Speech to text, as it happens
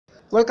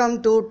Welcome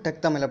to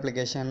tech Tamil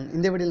application.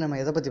 இந்த வீடியோவில் நம்ம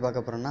எதை பற்றி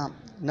பார்க்க போகிறோம்னா,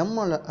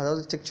 அதாவது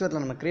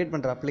ஸ்கெட்ச்வேரில் நம்ம க்ரியேட்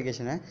பண்ணுற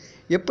அப்ளிகேஷனை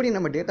எப்படி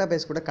நம்ம டேட்டா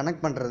பேஸ் கூட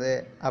கனெக்ட் பண்ணுறது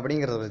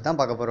அப்படிங்கிறத பற்றி தான்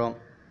பார்க்க போகிறோம்.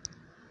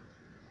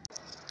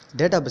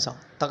 டேட்டா பேஸா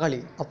தக்காளி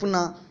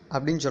அப்படின்னா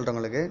அப்படின்னு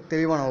சொல்கிறவங்களுக்கு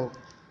தெளிவான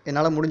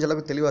என்னால் முடிஞ்ச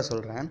அளவுக்கு தெளிவாக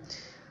சொல்கிறேன்.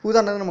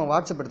 உதாரணத்துக்கு நம்ம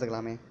வாட்ஸ்அப்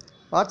எடுத்துக்கலாமே.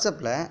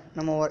 வாட்ஸ்அப்பில்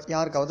நம்ம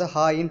யாருக்காவது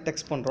ஹாயின்னு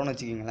டெக்ஸ்ட் பண்ணுறோன்னு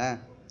வச்சுக்கிங்களேன்.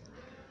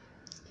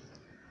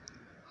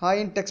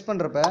 ஹாயின்னு டெக்ஸ்ட்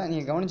பண்ணுறப்ப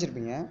நீங்கள்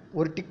கவனிச்சிருப்பீங்க,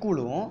 ஒரு டிக்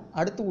விழுவும்,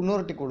 அடுத்து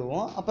இன்னொரு டிக்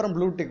விழுவும், அப்புறம்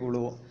ப்ளூ டிக்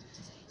விழுவும்.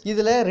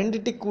 இதில் 2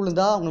 டிக்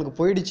விழுந்தா உங்களுக்கு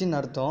போயிடுச்சுன்னு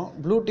அர்த்தம்,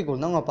 ப்ளூ டிக்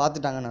விழுந்தா அவங்க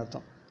பார்த்துட்டாங்கன்னு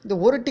அர்த்தம். இந்த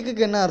ஒரு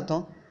டிக்குக்கு என்ன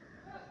அர்த்தம்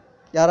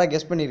யாராவது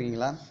கெஸ்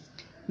பண்ணியிருக்கீங்களா?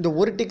 இந்த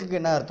ஒரு டிக்குக்கு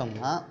என்ன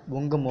அர்த்தம்னா,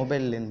 உங்கள்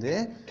மொபைல்லேருந்து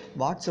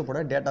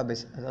வாட்ஸ்அப்போட டேட்டா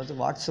பேஸ், அதாவது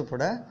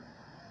வாட்ஸ்அப்போட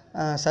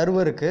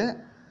சர்வருக்கு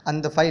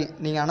அந்த ஃபைல்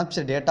நீங்கள்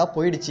அனுப்பிச்ச டேட்டா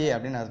போயிடுச்சு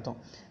அப்படின்னு அர்த்தம்.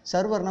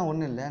 சர்வர்னால்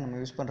ஒன்றும் இல்லை, நம்ம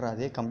யூஸ் பண்ணுற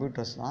அதே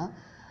கம்ப்யூட்டர்ஸ் தான்.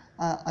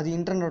 அது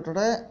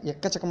இன்டர்நெட்டோட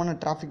எக்கச்சக்கமான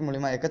டிராஃபிக்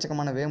மூலிமா,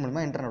 எக்கச்சக்கமான வே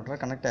மூலிமா இன்டர்நெட்டோட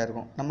கனெக்ட்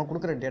ஆகிருக்கும். நம்ம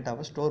கொடுக்குற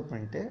டேட்டாவை ஸ்டோர்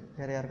பண்ணிவிட்டு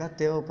வேறு யாருக்கா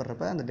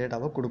தேவைப்படுறப்ப அந்த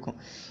டேட்டாவை கொடுக்கும்.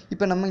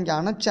 இப்போ நம்ம இங்கே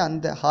அனுப்பிச்ச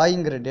அந்த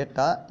ஹாய்ங்கிற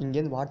டேட்டா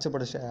இங்கேருந்து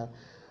வாட்ஸ்அப்போட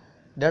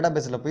டேட்டா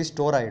பேஸில் போய்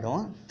ஸ்டோர்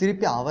ஆகிடும்.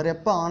 திருப்பி அவர்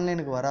எப்போ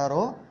ஆன்லைனுக்கு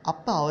வராரோ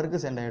அப்போ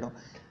அவருக்கு சென்ட் ஆகிடும்.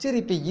 சரி,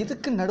 இப்போ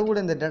இதுக்கு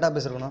நடுவில் இந்த டேட்டா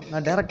பேஸ் இருக்கணும்,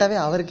 நான் டேரெக்டாகவே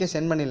அவருக்கே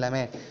சென்ட்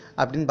பண்ணிடலாமே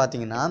அப்படின்னு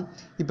பார்த்தீங்கன்னா,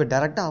 இப்போ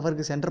டேரெக்டாக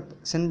அவருக்கு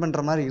சென்ட்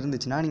பண்ணுற மாதிரி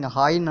இருந்துச்சுன்னா, நீங்கள்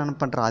ஹாயின்னு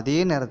அனுப்புன்ற அதே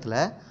நேரத்தில்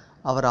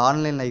அவர்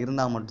ஆன்லைனில்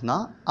இருந்தால்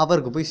மட்டும்தான்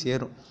அவருக்கு போய்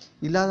சேரும்.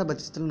 இல்லாத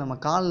பட்சத்தில் நம்ம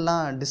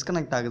கால்லாம்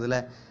டிஸ்கனெக்ட் ஆகுதுல்ல,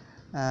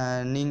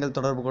 நீங்கள்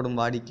தொடர்பு கொள்ளும்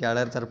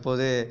வாடிக்கையாளர்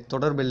தற்போது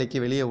தொடர்பு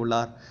எல்லைக்கு வெளியே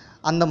உள்ளார்,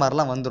 அந்த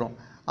மாதிரிலாம் வந்துடும்.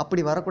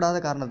 அப்படி வரக்கூடாத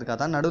காரணத்துக்காக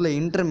தான் நடுவில்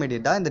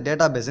இன்டர்மீடியட்டாக இந்த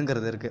டேட்டா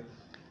பேஸுங்கிறது இருக்குது.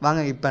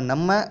 வாங்க இப்போ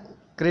நம்ம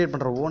க்ரியேட்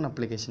பண்ணுற ஓன்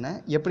அப்ளிகேஷனை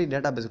எப்படி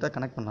டேட்டா பேஸோட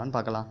கனெக்ட் பண்ணலான்னு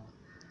பார்க்கலாம்.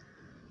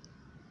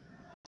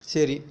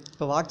 சரி,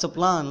 இப்போ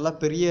வாட்ஸ்அப்லாம் நல்லா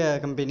பெரிய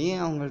கம்பெனி,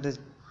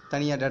 அவங்கள்ட்ட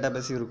தனியாக டேட்டா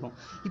பேஸ் இருக்கும்.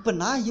 இப்போ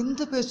நான்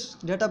எந்த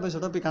டேட்டா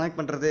பேஸோட போய் கனெக்ட்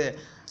பண்ணுறது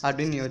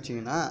அப்படின்னு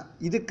யோசிச்சிங்கன்னா,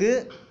 இதுக்கு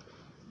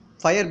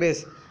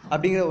FireBase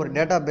அப்படிங்கிற ஒரு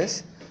டேட்டா பேஸ்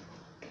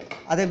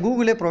அதை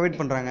கூகுளே ப்ரொவைட்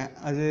பண்ணுறாங்க.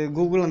 அது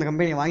கூகுள் அந்த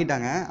கம்பெனியை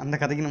வாங்கிட்டாங்க, அந்த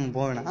கதைக்கு நம்ம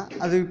போக வேணாம்.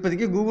 அது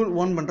இப்போதைக்கு கூகுள்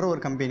ஓன் பண்ணுற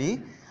ஒரு கம்பெனி,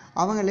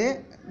 அவங்களே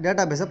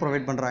டேட்டா பேஸை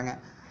ப்ரொவைட் பண்ணுறாங்க.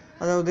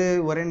 அதாவது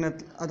ஒரே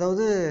நேரத்தில்,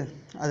 அதாவது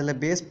அதில்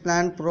base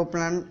plan, bro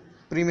plan,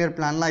 premier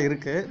பிளான்லாம்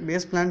இருக்குது.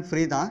 பேஸ் பிளான்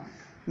ஃப்ரீ தான்,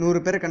 100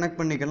 பேர் கனெக்ட்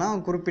பண்ணிக்கலாம்,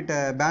 குறிப்பிட்ட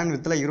பேண்ட்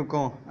வித்தில்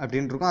இருக்கும்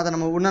அப்படின்னு இருக்கும். அதை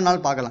நம்ம இன்னொரு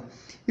நாள் பார்க்கலாம்.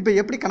 இப்போ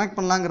எப்படி கனெக்ட்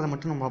பண்ணலாங்கிறத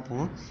மட்டும் நம்ம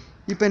பார்ப்போம்.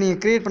 இப்போ நீங்கள்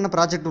க்ரியேட் பண்ண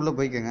ப்ராஜெக்ட் உள்ளே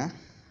போய்க்கோங்க.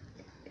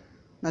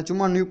 நான்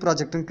சும்மா நியூ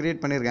ப்ராஜெக்ட்டுன்னு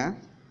க்ரியேட் பண்ணியிருக்கேன்.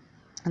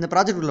 அந்த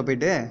ப்ராஜெக்ட் உள்ளே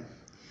போய்ட்டு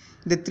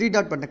இந்த 3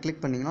 டாட் பட்டனை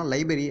கிளிக் பண்ணிங்கன்னா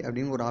லைப்ரரி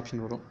அப்படின்னு ஒரு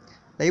ஆப்ஷன் வரும்.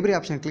 லைப்ரரி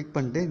ஆப்ஷனை கிளிக்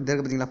பண்ணிட்டு இந்த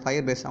இருக்குது பார்த்தீங்களா,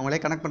 FireBase, அவங்களே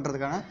கனெக்ட்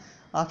பண்ணுறதுக்கான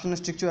ஆப்ஷனை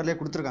ஸ்கெட்ச்வேர்லேயே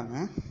கொடுத்துருக்காங்க.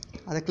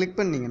 அதை கிளிக்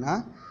பண்ணிங்கன்னா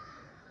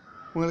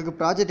உங்களுக்கு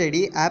ப்ராஜெக்ட் ஐடி,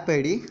 ஆப்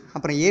ஐடி,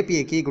 அப்புறம்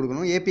ஏபிஐ கீ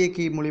கொடுக்கணும். ஏபிஐ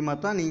கீ மூலிமா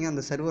தான் நீங்கள்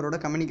அந்த சர்வரோட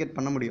கம்யூனிகேட்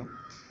பண்ண முடியும்.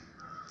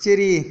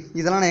 சரி,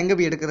 இதெல்லாம் நான் எங்கே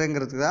போய்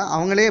எடுக்கிறேங்கிறதுக்கு தான்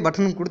அவங்களே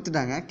பட்டனும்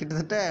கொடுத்துட்டாங்க.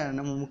 கிட்டத்தட்ட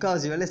நம்ம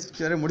முக்கால்வாசி வேலை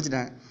ஸ்கெட்ச்வேரே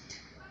முடிச்சிட்டாங்க.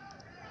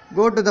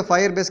 Go to the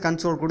FireBase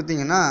console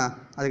கொடுத்தீங்கன்னா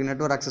அதுக்கு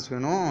நெட்வொர்க் ஆக்சஸ்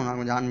வேணும், நான்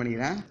கொஞ்சம் ஆன்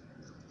பண்ணிக்கிறேன்.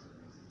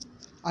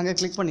 அங்கே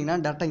கிளிக் பண்ணிங்கன்னா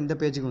டேரெக்டாக இந்த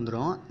பேஜுக்கு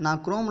வந்துடும்.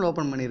 நான் க்ரோமில்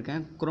ஓப்பன்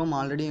பண்ணியிருக்கேன். க்ரோம்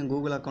ஆல்ரெடி என்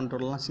கூகுள்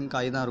அக்கௌண்ட்டோடலாம் சிங்க்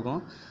ஆகி தான்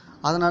இருக்கும்,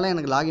 அதனால்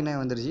எனக்கு லாகின்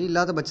ஆகி வந்துருச்சு.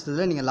 இல்லாத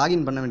பட்சத்தில் நீங்கள்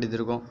லாகின் பண்ண வேண்டியது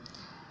இருக்கும்.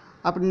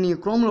 அப்படி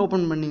நீங்கள் க்ரோமில்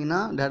ஓப்பன் பண்ணிங்கன்னா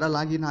டேட்டா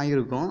லாகின்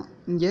ஆகியிருக்கும்.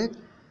 இங்கே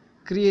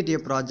க்ரியேட் ஏ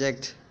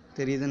ப்ராஜெக்ட்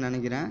தெரியுதுன்னு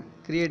நினைக்கிறேன்.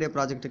 க்ரியேட் ஏ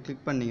ப்ராஜெக்ட்டை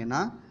கிளிக் பண்ணிங்கன்னா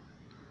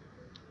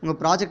உங்கள்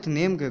ப்ராஜெக்ட்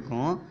நேம்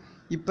கேட்கும்.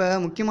 இப்போ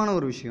முக்கியமான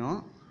ஒரு விஷயம்,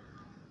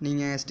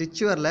 நீங்கள்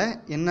ஸ்கெட்ச்வேரில்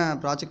என்ன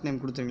ப்ராஜெக்ட்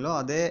நேம் கொடுத்துறீங்களோ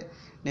அதே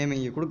நேம்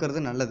இங்கே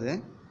கொடுக்கறது நல்லது.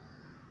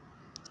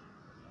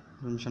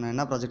 ஒரு நிமிஷம், நான்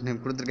என்ன ப்ராஜெக்ட்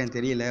நேம் கொடுத்துருக்கேன்னு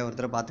தெரியல,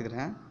 ஒருத்தரை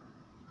பார்த்துக்கிறேன்.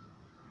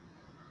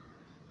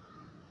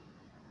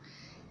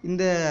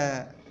 இந்த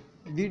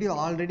வீடியோ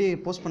ஆல்ரெடி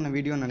போஸ்ட் பண்ண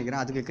வீடியோன்னு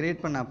நினைக்கிறேன், அதுக்கு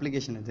க்ரியேட் பண்ண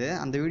அப்ளிகேஷன் இது.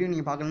 அந்த வீடியோ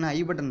நீங்கள் பார்க்கலன்னா ஐ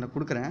பட்டனில்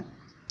கொடுக்குறேன்,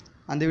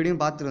 அந்த வீடியோவும்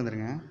பார்த்துட்டு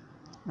வந்துடுங்க.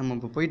 நம்ம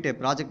இப்போ போயிட்டு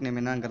ப்ராஜெக்ட் நேம்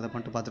என்னங்கிறத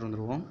மட்டும் பார்த்துட்டு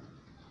வந்துடுவோம்.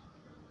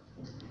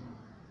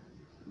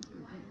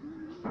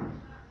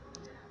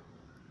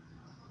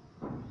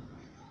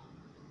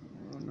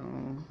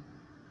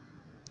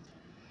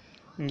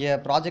 இங்கே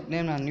ப்ராஜெக்ட்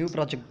நேம் நான் நியூ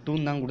ப்ராஜெக்ட்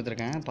 2 தான்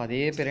கொடுத்துருக்கேன். இப்போ அதே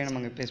பேரே நம்ம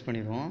இங்கே பேஸ்ட்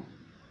பண்ணிடுவோம்.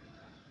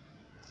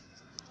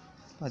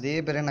 அதே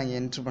பேரே நான் இங்கே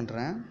என்ட்ரு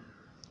பண்ணுறேன்.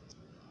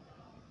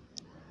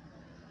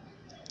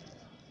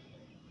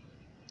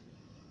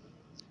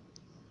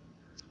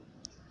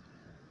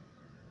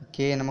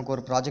 ஓகே, நமக்கு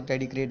ஒரு ப்ராஜெக்ட்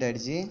ஐடி க்ரியேட்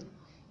ஆகிடுச்சு.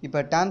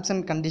 இப்போ டேர்ம்ஸ்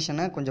அண்ட்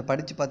கண்டிஷனை கொஞ்சம்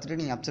படித்து பார்த்துட்டு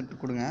நீங்கள்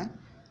அக்செப்ட் கொடுங்க.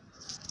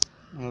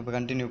 நம்ம இப்போ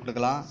கண்டினியூ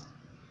கொடுக்கலாம்.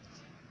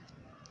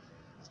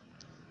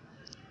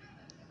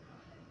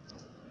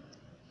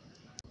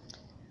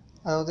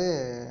 அதாவது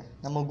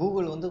நம்ம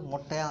கூகுள் வந்து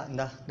மொட்டையாக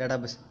இந்த டேட்டா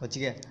பேஸ்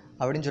வச்சுக்க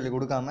அப்படின்னு சொல்லி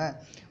கொடுக்காம,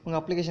 உங்கள்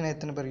அப்ளிகேஷனை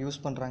எத்தனை பேர்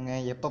யூஸ் பண்ணுறாங்க,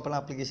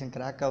 எப்பப்போலாம் அப்ளிகேஷன்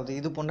கிராக் ஆகுது,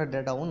 இது போன்ற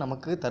டேட்டாவும்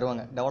நமக்கு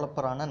தருவாங்க.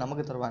 டெவலப்பரான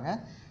நமக்கு தருவாங்க.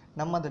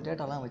 நம்ம அந்த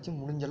டேட்டாலாம் வச்சு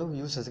முடிஞ்சளவு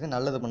யூசர்ஸுக்கு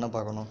நல்லது பண்ண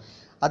பார்க்கணும்.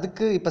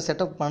 அதுக்கு இப்போ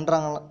செட்டப்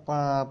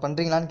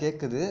பண்ணுறீங்களான்னு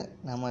கேட்குது.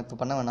 நம்ம இப்போ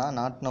பண்ண வேணாம்,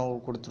 நாட் நவ்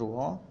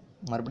கொடுத்துருவோம்.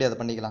 மறுபடியும் அதை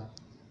பண்ணிக்கலாம்.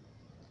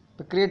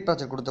 இப்போ க்ரியேட்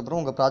ப்ராஜெக்ட்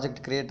கொடுத்தப்பறம் உங்கள்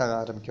ப்ராஜெக்ட் க்ரியேட் ஆக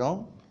ஆரம்பிக்கும்.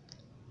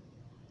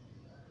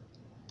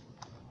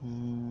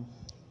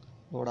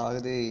 லோட்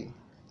ஆகுது.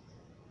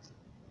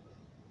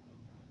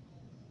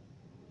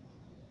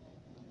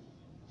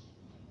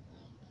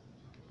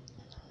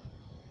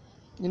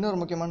 இன்னொரு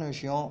முக்கியமான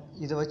விஷயம்,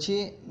 இதை வச்சு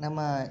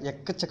நம்ம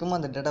எக்கச்சக்கமாக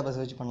அந்த டேட்டா பேஸை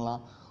வச்சு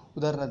பண்ணலாம்.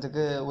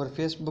 உதாரணத்துக்கு ஒரு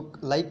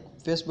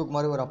ஃபேஸ்புக்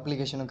மாதிரி ஒரு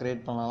அப்ளிகேஷனும்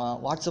க்ரியேட் பண்ணலாம்,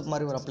 வாட்ஸ்அப்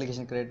மாதிரி ஒரு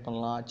அப்ளிகேஷன் க்ரியேட்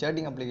பண்ணலாம்,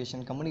 சேட்டிங்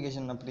அப்ளிகேஷன்,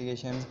 கம்யூனிகேஷன்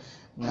அப்ளிகேஷன்,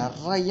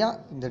 நிறையா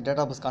இந்த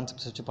டேட்டா பேஸ்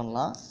கான்செப்ட்ஸ் வச்சு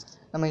பண்ணலாம்.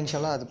 நம்ம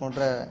இன்ஷால்லா அது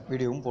போன்ற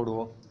வீடியோவும்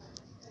போடுவோம்.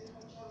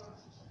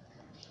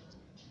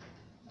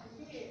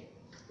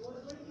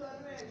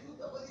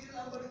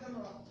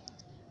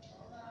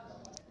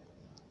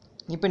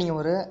 இப்போ நீங்கள்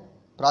ஒரு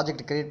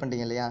ப்ராஜெக்ட் க்ரியேட்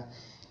பண்ணிட்டீங்க இல்லையா,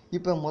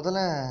 இப்போ முதல்ல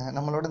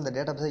நம்மளோட இந்த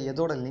டேட்டா பேஸை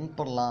எதோட லிங்க்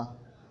பண்ணலாம்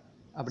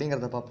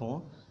அப்படிங்கிறத பார்ப்போம்.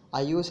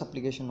 ஐஓஎஸ்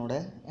அப்ளிகேஷனோட,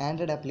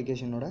 ஆண்ட்ராய்டு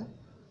அப்ளிகேஷனோட,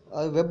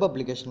 வெப்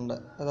அப்ளிகேஷனோட,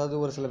 அதாவது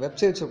ஒரு சில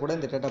வெப்சைட்ஸை கூட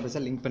இந்த டேட்டா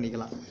பேஸை லிங்க்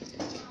பண்ணிக்கலாம்.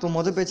 இப்போ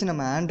மொதல் பேச்சு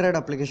நம்ம ஆண்ட்ராய்டு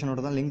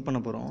அப்ளிகேஷனோட தான் லிங்க் பண்ண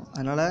போகிறோம்.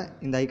 அதனால்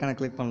இந்த ஐக்கானை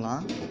கிளிக்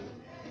பண்ணலாம்.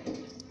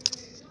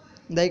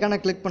 இந்த ஐக்கானை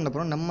கிளிக் பண்ண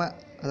அப்புறம்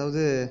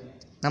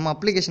நம்ம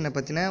அப்ளிகேஷனை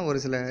பற்றின ஒரு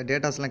சில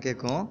டேட்டாஸ்லாம்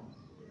கேட்கும்.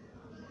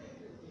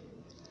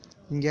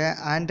 இங்கே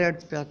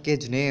ஆண்ட்ராய்டு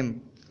பேக்கேஜ் நேம்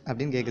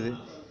அப்படின்னு கேட்குது.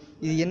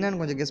 இது என்னன்னு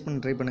கொஞ்சம் கெஸ் பண்ணி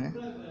ட்ரை பண்ணுங்கள்.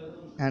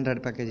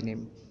 ஆண்ட்ராய்டு பேக்கேஜ்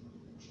நேம்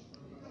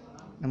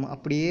நம்ம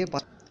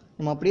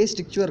அப்படியே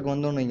ஸ்கெட்ச்வேருக்கு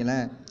வந்தோன்னு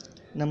வைங்களேன்.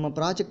 நம்ம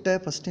ப்ராஜெக்டை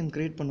ஃபஸ்ட் டைம்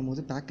க்ரியேட்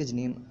பண்ணும்போது பேக்கேஜ்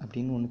நேம்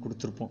அப்படின்னு ஒன்று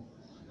கொடுத்துருப்போம்,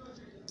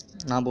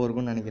 ஞாபகம்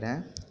இருக்கும்னு நினைக்கிறேன்.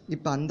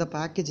 இப்போ அந்த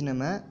பேக்கேஜ்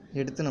நேமை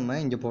எடுத்து நம்ம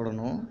இங்கே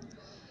போடணும்.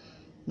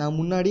 நான்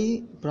முன்னாடி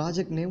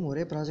ப்ராஜெக்ட் நேம்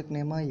ஒரே ப்ராஜெக்ட்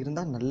நேமாக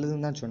இருந்தால்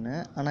நல்லதுன்னு தான்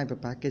சொன்னேன். ஆனால் இப்போ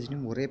பேக்கேஜ்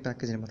நேம் ஒரே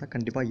பேக்கேஜ் நேமாக தான்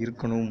கண்டிப்பாக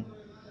இருக்கணும்.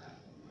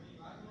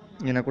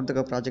 இங்கே நான்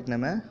கொடுத்துக்க ப்ராஜெக்ட்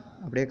நேமை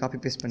அப்படியே காப்பி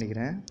பேஸ்ட்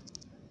பண்ணிக்கிறேன்.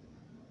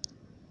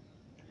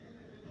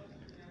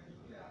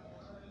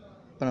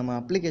 இப்போ நம்ம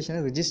அப்ளிகேஷனை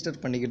ரிஜிஸ்டர்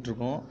பண்ணிக்கிட்டு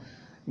இருக்கோம்.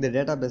 இந்த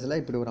டேட்டா பேஸில்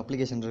இப்படி ஒரு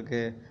அப்ளிகேஷன்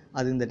இருக்குது,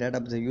 அது இந்த டேட்டா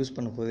பேஸை யூஸ்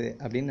பண்ண போகுது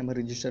அப்படின்னு நம்ம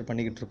ரிஜிஸ்டர்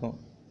பண்ணிக்கிட்டு இருக்கோம்.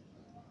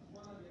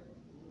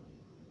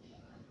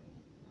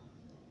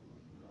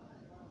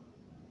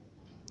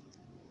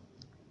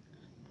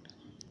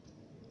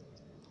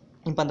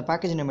 இப்போ அந்த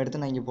பேக்கேஜ் நேம்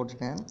எடுத்து நான் இங்கே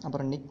போட்டிருக்கேன்.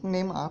 அப்புறம் நிக்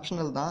நேம்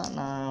ஆப்ஷனல் தான்,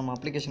 நான் நம்ம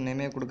அப்ளிகேஷன்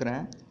நேமே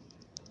கொடுக்குறேன்.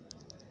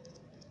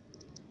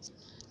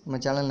 நம்ம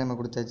சேனல் நேமை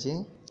கொடுத்தாச்சு.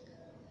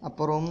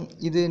 அப்புறம்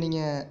இது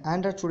நீங்கள்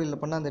ஆண்ட்ராய்ட் ஸ்டூடியோவில்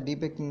பண்ணால் அந்த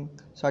டீபேக்கிங்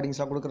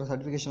ஸ்டார்டிங்ஸ்லாம் கொடுக்குற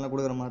சர்டிஃபிகேஷன்லாம்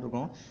கொடுக்குற மாதிரி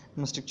இருக்கும்.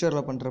 நம்ம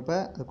ஸ்கெட்ச்வேரில் பண்ணுறப்ப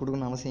அது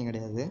கொடுக்கணும்னு அவசியம்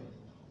கிடையாது.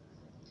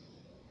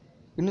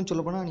 இன்னும்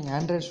சொல்லப்போனால் நீங்கள்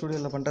ஆண்ட்ராய்ட்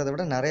ஸ்டூடியோவில் பண்ணுறதை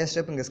விட நிறைய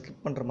ஸ்டெப் இங்கே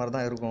ஸ்கிப் பண்ணுற மாதிரி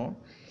தான் இருக்கும்.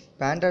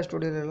 இப்போ ஆண்ட்ராய்ட்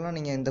ஸ்டூடியோலாம்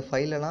நீங்கள் இந்த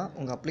ஃபைலெல்லாம்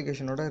உங்கள்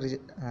அப்ளிகேஷனோட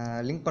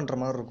லிங்க் பண்ணுற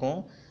மாதிரி இருக்கும்.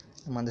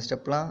 நம்ம அந்த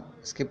ஸ்டெப்லாம்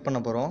ஸ்கிப்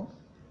பண்ண போகிறோம்.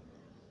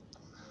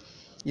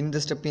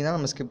 இந்த ஸ்டெப்பையும் தான்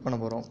நம்ம ஸ்கிப் பண்ண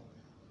போகிறோம்.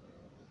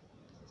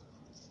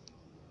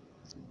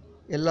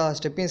 எல்லா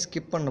ஸ்டெப்பையும்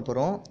ஸ்கிப் பண்ண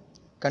போகிறோம்.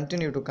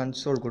 கண்டினியூ டு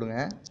கன்சோல் கொடுங்க.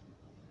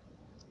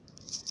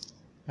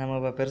 நம்ம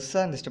இப்போ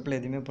பெருசாக இந்த ஸ்டெப்பில்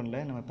எதுவுமே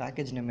பண்ணல. நம்ம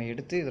பேக்கேஜ் நேமை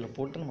எடுத்து இதில்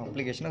போட்டு நம்ம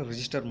அப்ளிகேஷனை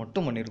ரிஜிஸ்டர்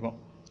மட்டும் பண்ணியிருக்கோம்.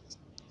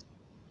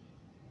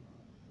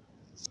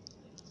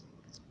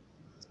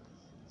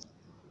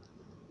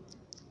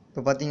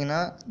 இப்போ பார்த்தீங்கன்னா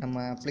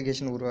நம்ம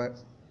அப்ளிகேஷன்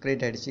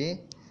க்ரியேட் ஆகிடுச்சு.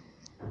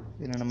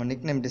 இதில் நம்ம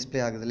நிக் நேம்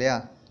டிஸ்பிளே ஆகுது இல்லையா.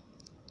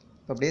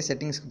 இப்போ அப்படியே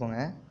செட்டிங்ஸ்க்கு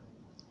போங்க.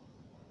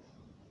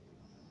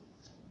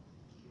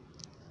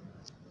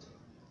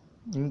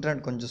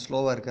 இன்டர்நெட் கொஞ்சம்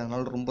ஸ்லோவாக இருக்குது,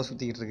 அதனால ரொம்ப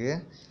சுற்றிக்கிட்டு இருக்குது.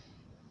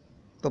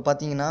 இப்போ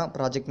பார்த்தீங்கன்னா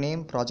ப்ராஜெக்ட்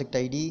நேம், ப்ராஜெக்ட்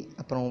ஐடி,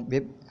 அப்புறம்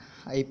வெப்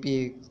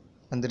ஏபிஐ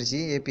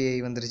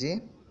வந்துருச்சு.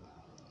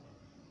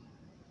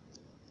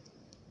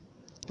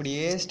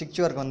 இப்படியே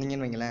ஸ்கெட்ச்வேருக்கு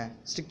வந்தீங்கன்னு வைங்களேன்.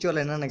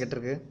 ஸ்கெட்ச்வேரில் என்னென்ன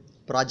கேட்டிருக்கு?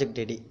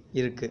 ப்ராஜெக்ட் ஐடி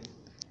இருக்குது,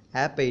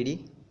 ஆப் ஐடி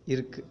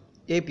இருக்குது,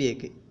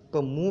 ஏபிஐக்கு.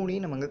 இப்போ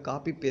மூணையும் நம்ம அங்கே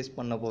காப்பி பேஸ்ட்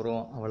பண்ண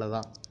போகிறோம்,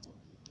 அவ்வளோதான்.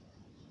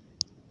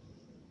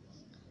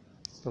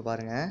 இப்போ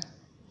பாருங்கள்,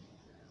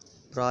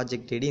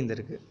 ப்ராஜெக்ட் ஐடி இந்த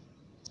இருக்குது.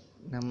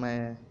 நம்ம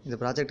இந்த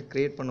ப்ராஜெக்ட்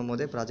க்ரியேட் பண்ணும்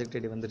போதே ப்ராஜெக்ட்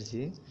ஐடி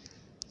வந்துருச்சு.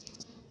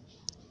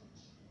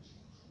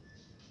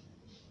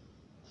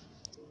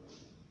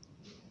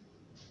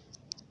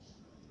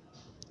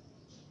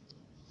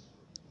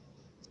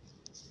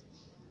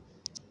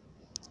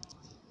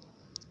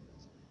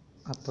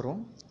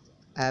 அப்புறம்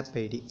ஆப்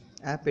ஐடி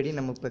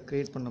நம்ம இப்போ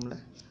க்ரியேட் பண்ணோம்ல,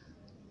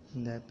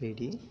 இந்த ஆப்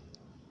ஐடி.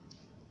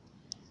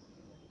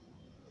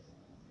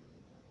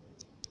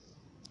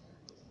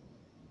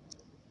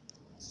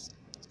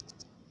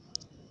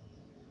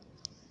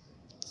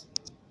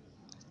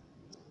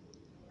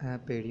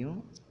 ஆப் ஐடியும்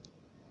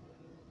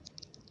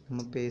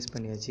நம்ம பேஸ்ட்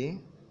பண்ணியாச்சு.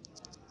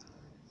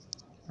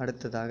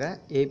 அடுத்ததாக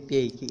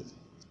ஏபிஐக்கு,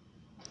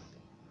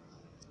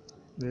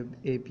 வெப்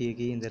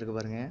ஏபிஐக்கு இந்த இருக்குது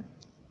பாருங்கள்.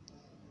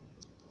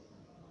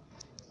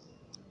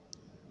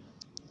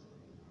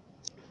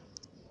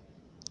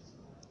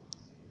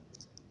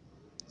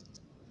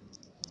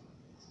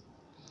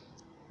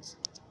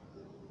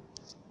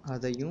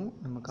 அதையும்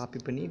நம்ம காப்பி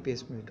பண்ணி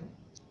பேஸ்ட் பண்ணிட்டோம்.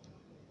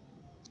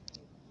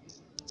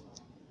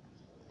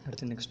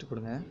 அடுத்து நெக்ஸ்ட்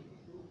கொடுங்க.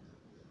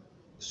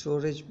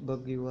 ஸ்டோரேஜ்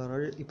பக்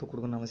யூஆர்எல் இப்போ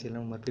கொடுக்கணும் அவசியம் இல்லை,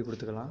 நம்ம மறுபடியும்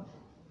கொடுத்துக்கலாம்.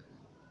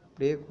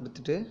 அப்படியே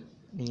கொடுத்துட்டு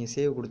நீங்கள்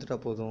சேவ் கொடுத்துட்டா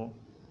போதும்.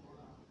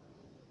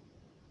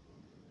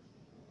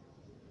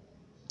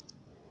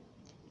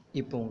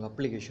 இப்போ உங்கள்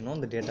அப்ளிகேஷனும்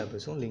இந்த டேட்டா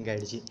பேஸும் லிங்க்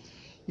ஆகிடுச்சு.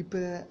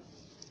 இப்போ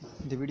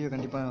இந்த வீடியோ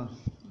கண்டிப்பாக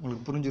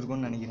உங்களுக்கு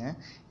புரிஞ்சிருக்கும்னு நினைக்கிறேன்.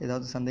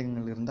 ஏதாவது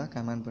சந்தேகங்கள் இருந்தால்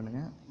கமெண்ட்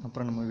பண்ணுங்கள்.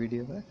 அப்புறம் நம்ம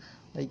வீடியோவை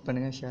லைக்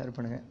பண்ணுங்கள், ஷேர்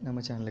பண்ணுங்கள்,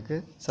 நம்ம சேனலுக்கு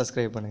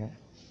சப்ஸ்கிரைப் பண்ணுங்கள்.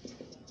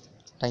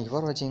 தேங்க்யூ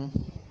ஃபார் வாட்சிங்.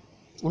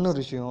 இன்னொரு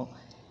விஷயம்,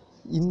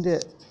 இந்த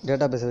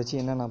டேட்டா பேஸை வச்சு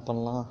என்னென்ன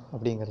பண்ணலாம்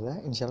அப்படிங்கிறத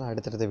இன்ஷால்லா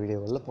அடுத்தடுத்த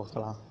வீடியோவில்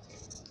பார்க்கலாம்.